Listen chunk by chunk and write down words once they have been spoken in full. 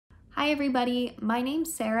Hi everybody, my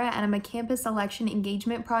name's Sarah and I'm a Campus Election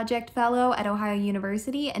Engagement Project Fellow at Ohio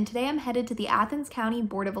University, and today I'm headed to the Athens County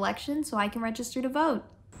Board of Elections so I can register to vote.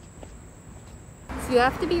 So you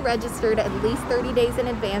have to be registered at least 30 days in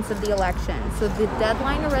advance of the election. So the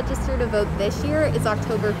deadline to register to vote this year is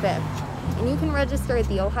October 5th. And you can register at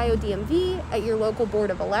the Ohio DMV, at your local Board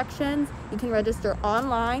of Elections. You can register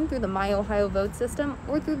online through the My Ohio Vote system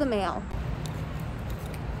or through the mail.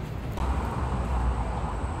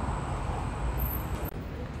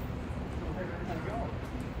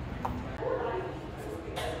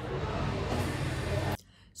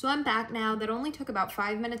 So I'm back now. That only took about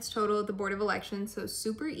 5 minutes total at the Board of Elections, so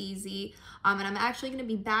super easy. And I'm actually going to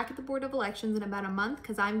be back at the Board of Elections in about a month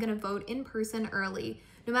because I'm going to vote in person early.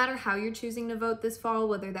 No matter how you're choosing to vote this fall,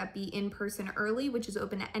 whether that be in person early, which is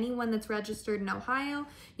open to anyone that's registered in Ohio,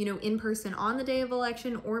 in person on the day of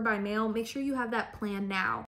election, or by mail, make sure you have that plan now.